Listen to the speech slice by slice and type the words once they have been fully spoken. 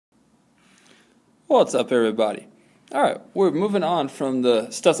What's up, everybody? Alright, we're moving on from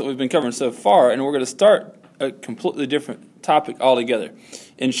the stuff that we've been covering so far, and we're going to start a completely different topic altogether.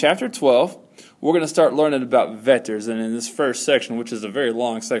 In Chapter 12, we're going to start learning about vectors, and in this first section, which is a very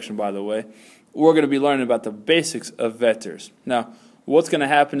long section, by the way, we're going to be learning about the basics of vectors. Now, what's going to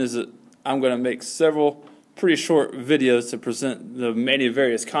happen is that I'm going to make several pretty short videos to present the many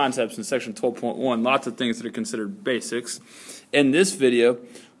various concepts in Section 12.1, lots of things that are considered basics. In this video,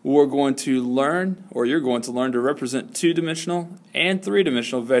 we're going to learn, or you're going to learn, to represent two-dimensional and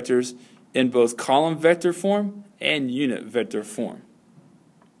three-dimensional vectors in both column vector form and unit vector form.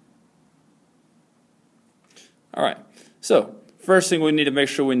 Alright, so first thing we need to make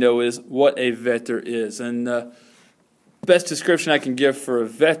sure we know is what a vector is. And the best description I can give for a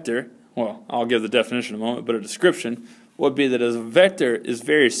vector, well, I'll give the definition in a moment, but a description would be that a vector is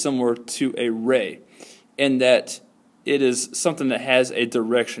very similar to a ray in that it is something that has a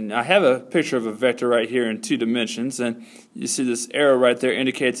direction. I have a picture of a vector right here in two dimensions, and you see this arrow right there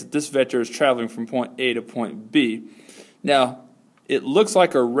indicates that this vector is traveling from point A to point B. Now, it looks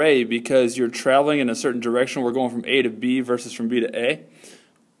like a ray because you're traveling in a certain direction. We're going from A to B versus from B to A.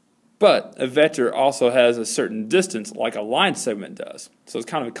 But a vector also has a certain distance like a line segment does. So it's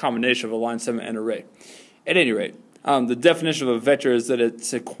kind of a combination of a line segment and a ray. At any rate, the definition of a vector is that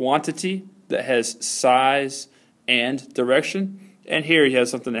it's a quantity that has size and direction, and here you have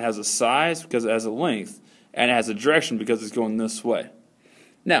something that has a size because it has a length, and it has a direction because it's going this way.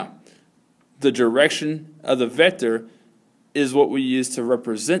 Now, the direction of the vector is what we use to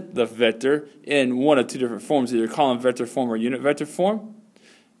represent the vector in one of two different forms, either column vector form or unit vector form.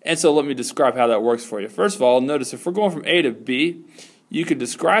 And so let me describe how that works for you. First of all, notice if we're going from A to B, you could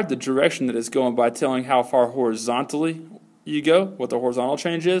describe the direction that it's going by telling how far horizontally you go, what the horizontal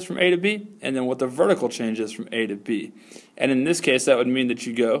change is from A to B, and then what the vertical change is from A to B. And in this case, that would mean that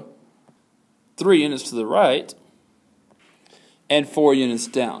you go 3 units to the right and 4 units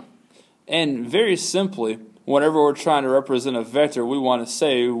down. And very simply, whenever we're trying to represent a vector, we want to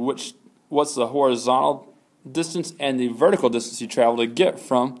say what's the horizontal distance and the vertical distance you travel to get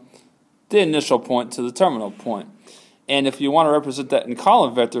from the initial point to the terminal point. And if you want to represent that in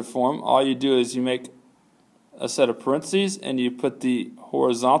column vector form, all you do is you make a set of parentheses and you put the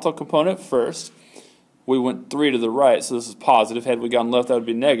horizontal component first. We went 3 to the right, so this is positive. Had we gone left, that would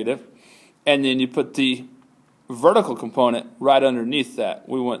be negative. And then you put the vertical component right underneath that.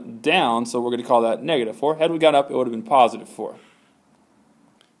 We went down, so we're going to call that negative 4. Had we gone up, it would have been positive 4.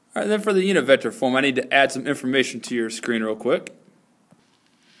 Alright, then for the unit vector form, I need to add some information to your screen real quick.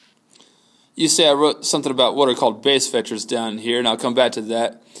 You see I wrote something about what are called base vectors down here, and I'll come back to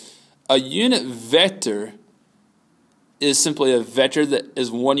that. A unit vector is simply a vector that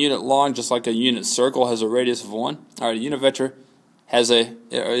is 1 unit long, just like a unit circle has a radius of 1. Alright, a unit vector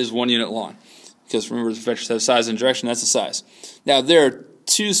is 1 unit long. Because remember, vectors have size and direction, that's the size. Now, there are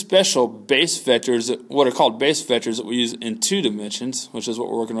two special base vectors, what are called base vectors, that we use in 2 dimensions, which is what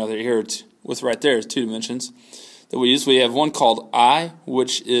we're working with right there is 2 dimensions. That we use. We have one called I,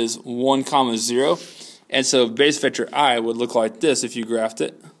 which is 1, 0. And so base vector I would look like this if you graphed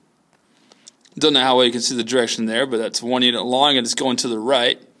it. Don't know how well you can see the direction there, but that's 1 unit long and it's going to the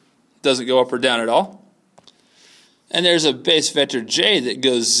right. Doesn't go up or down at all. And there's a base vector J that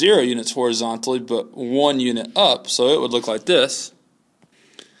goes 0 units horizontally but 1 unit up, so it would look like this.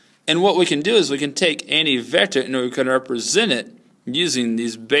 And what we can do is we can take any vector and we can represent it using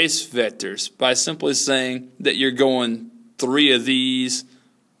these base vectors by simply saying that you're going 3 of these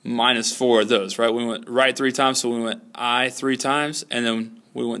minus 4 of those, right? We went right 3 times, so we went I 3 times, and then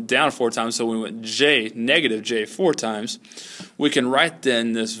we went down 4 times, so we went J, negative J 4 times. We can write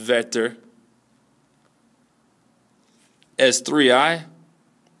then this vector as 3I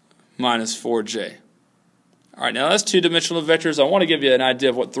minus 4J. Alright, now that's 2-dimensional vectors. I want to give you an idea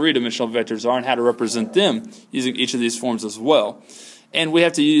of what 3-dimensional vectors are and how to represent them using each of these forms as well. And we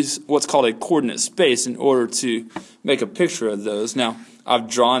have to use what's called a coordinate space in order to make a picture of those. Now, I've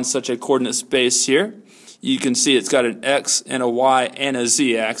drawn such a coordinate space here. You can see it's got an X and a Y and a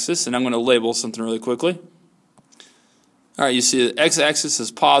Z axis, and I'm going to label something really quickly. Alright, you see the X axis is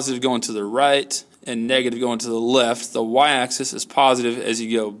positive going to the right and negative going to the left. The Y axis is positive as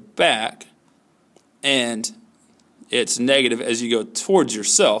you go back, and it's negative as you go towards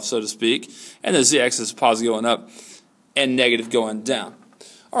yourself, so to speak. And the Z axis is positive going up and negative going down.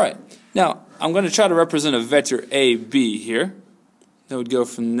 Alright, now I'm going to try to represent a vector AB here. That would go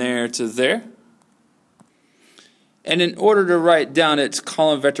from there to there. And in order to write down its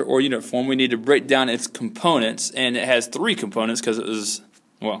column vector or unit form, we need to break down its components, and it has 3 components because it was,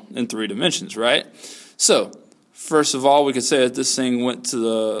 well, in 3 dimensions, right? So, first of all, we could say that this thing went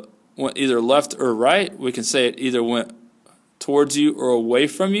went either left or right. We can say it either went towards you or away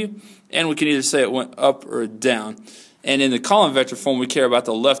from you. And we can either say it went up or down. And in the column vector form, we care about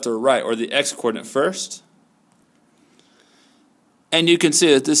the left or right, or the x-coordinate first. And you can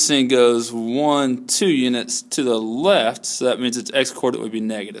see that this thing goes 1, 2 units to the left, so that means its x-coordinate would be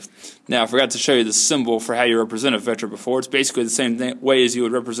negative. Now, I forgot to show you the symbol for how you represent a vector before. It's basically the same way as you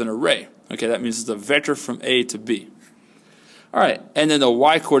would represent a ray. Okay, that means it's a vector from A to B. All right, and then the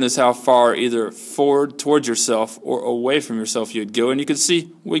y-coordinate is how far either forward towards yourself or away from yourself you'd go. And you can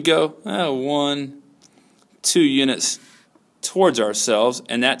see we go 1, 2 units towards ourselves,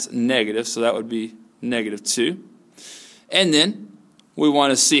 and that's negative, so that would be -2. And then we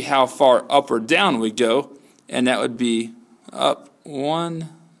want to see how far up or down we go, and that would be up 1,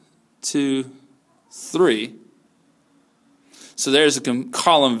 2, 3. So there's a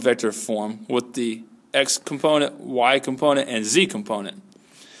column vector form with the x component, y component, and z component.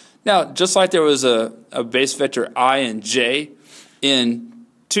 Now, just like there was a base vector I and j in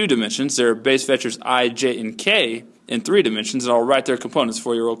 2 dimensions, there are base vectors I, j, and k in 3 dimensions, and I'll write their components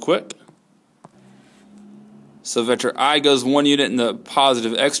for you real quick. So vector I goes 1 unit in the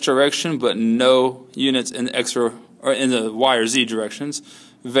positive x direction, but no units in the x or in the y or z directions.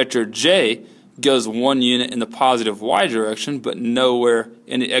 Vector j goes 1 unit in the positive y direction, but nowhere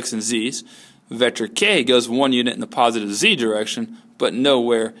in the x and z's. Vector k goes 1 unit in the positive z direction, but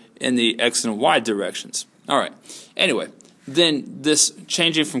nowhere in the x and y directions. All right. Anyway, then this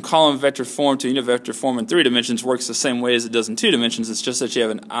changing from column vector form to unit vector form in 3 dimensions works the same way as it does in 2 dimensions. It's just that you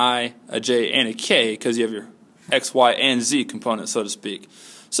have an I, a j, and a k because you have your x, y, and z components, so to speak.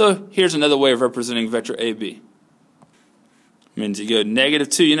 So here's another way of representing vector AB. Means you go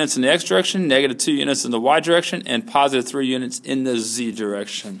 -2 units in the x direction, -2 units in the y direction, and +3 units in the z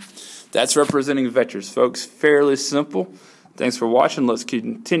direction. That's representing vectors, folks. Fairly simple. Thanks for watching. Let's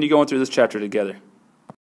continue going through this chapter together.